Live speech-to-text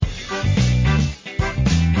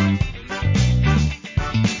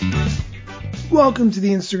Welcome to the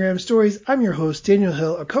Instagram Stories. I'm your host, Daniel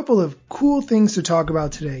Hill. A couple of cool things to talk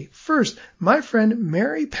about today. First, my friend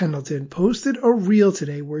Mary Pendleton posted a reel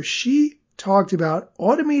today where she talked about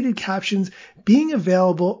automated captions being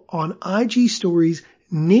available on IG Stories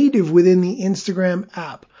native within the Instagram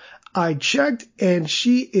app. I checked and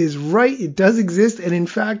she is right. It does exist, and in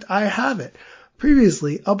fact, I have it.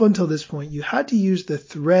 Previously, up until this point, you had to use the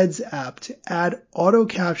Threads app to add auto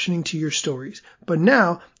captioning to your stories. But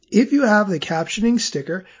now, if you have the captioning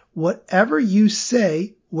sticker, whatever you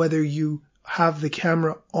say, whether you have the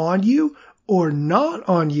camera on you or not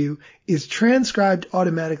on you, is transcribed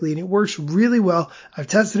automatically, and it works really well. I've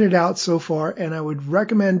tested it out so far, and I would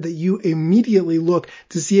recommend that you immediately look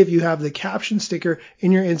to see if you have the caption sticker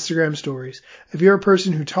in your Instagram stories. If you're a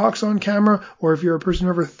person who talks on camera, or if you're a person who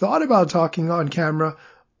ever thought about talking on camera,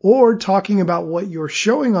 or talking about what you're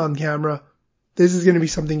showing on camera, this is going to be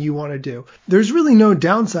something you want to do. There's really no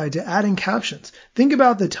downside to adding captions. Think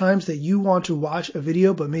about the times that you want to watch a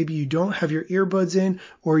video, but maybe you don't have your earbuds in,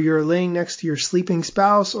 or you're laying next to your sleeping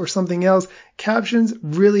spouse or something else. Captions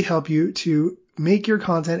really help you to make your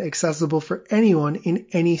content accessible for anyone in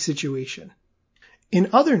any situation.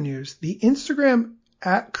 In other news, the Instagram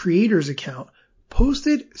 @creators account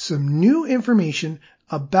posted some new information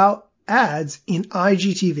about ads in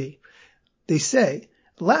IGTV. They say,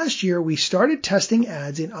 last year, we started testing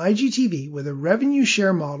ads in IGTV with a revenue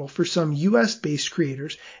share model for some US-based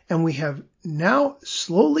creators, and we have now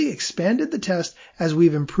slowly expanded the test as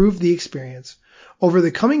we've improved the experience. Over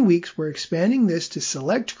the coming weeks, we're expanding this to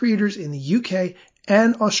select creators in the UK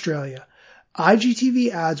and Australia.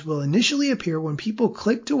 IGTV ads will initially appear when people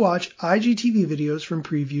click to watch IGTV videos from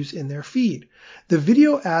previews in their feed. The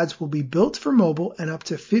video ads will be built for mobile and up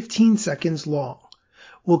to 15 seconds long.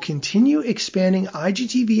 We'll continue expanding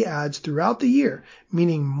IGTV ads throughout the year,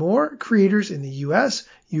 meaning more creators in the US,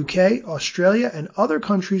 UK, Australia, and other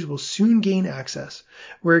countries will soon gain access.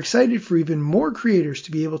 We're excited for even more creators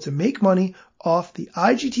to be able to make money off the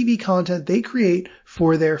IGTV content they create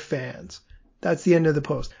for their fans. That's the end of the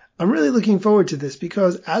post. I'm really looking forward to this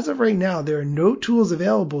because as of right now, there are no tools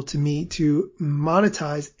available to me to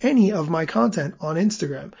monetize any of my content on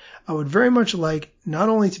Instagram. I would very much like not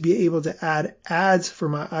only to be able to add ads for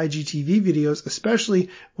my IGTV videos, especially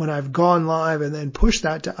when I've gone live and then push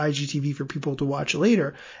that to IGTV for people to watch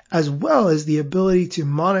later, as well as the ability to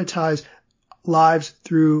monetize lives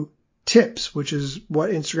through tips, which is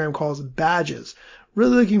what Instagram calls badges.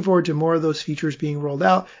 Really looking forward to more of those features being rolled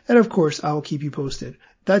out. And of course, I will keep you posted.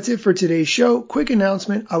 That's it for today's show. Quick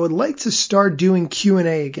announcement. I would like to start doing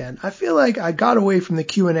Q&A again. I feel like I got away from the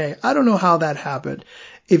Q&A. I don't know how that happened.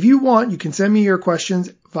 If you want, you can send me your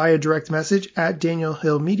questions via direct message at Daniel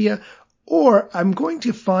Hill Media, or I'm going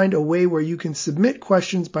to find a way where you can submit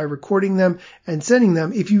questions by recording them and sending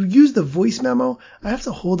them. If you use the voice memo, I have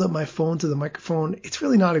to hold up my phone to the microphone. It's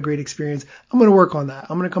really not a great experience. I'm going to work on that.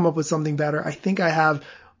 I'm going to come up with something better. I think I have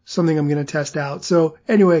something I'm going to test out. So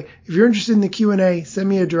anyway, if you're interested in the Q&A, send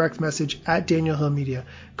me a direct message at Daniel Hill Media.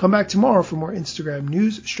 Come back tomorrow for more Instagram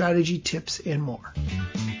news, strategy, tips, and more.